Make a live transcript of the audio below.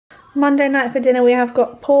Monday night for dinner we have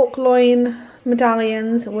got pork loin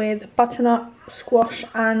medallions with butternut squash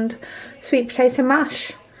and sweet potato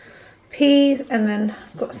mash, peas, and then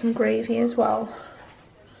got some gravy as well.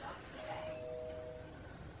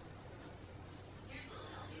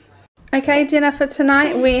 Okay, dinner for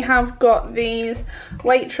tonight we have got these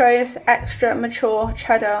Waitrose extra mature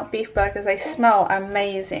cheddar beef burgers. They smell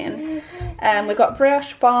amazing. We've got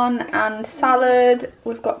brioche bun and salad.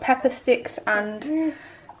 We've got pepper sticks and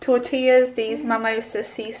tortillas. These mimosa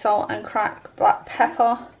sea salt and cracked black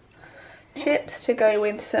pepper chips to go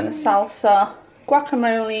with some salsa,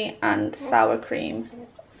 guacamole and sour cream.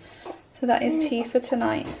 So that is tea for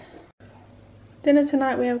tonight. Dinner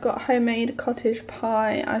tonight we have got homemade cottage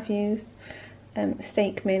pie. I've used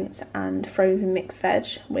steak mince and frozen mixed veg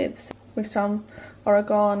with some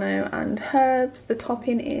oregano and herbs. The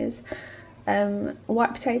topping is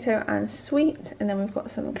white potato and sweet, and then we've got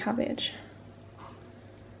some cabbage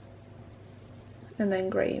and then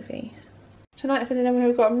gravy. Tonight for dinner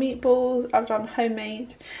we've got meatballs. I've done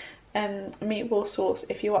homemade meatball sauce.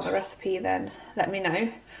 If you want the recipe then let me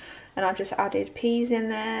know. And I've just added peas in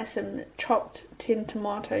there, some chopped tinned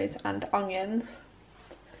tomatoes and onions.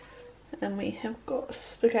 And we have got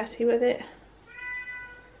spaghetti with it.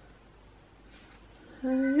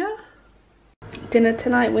 Yeah. Dinner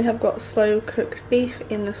tonight we have got slow cooked beef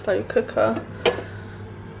in the slow cooker.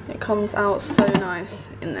 It comes out so nice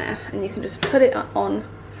in there, and you can just put it on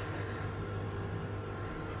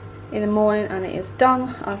in the morning and it is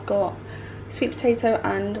done. I've got sweet potato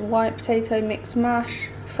and white potato mixed mash,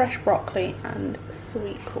 fresh broccoli and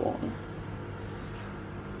sweet corn,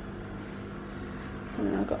 and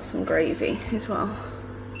then I've got some gravy as well.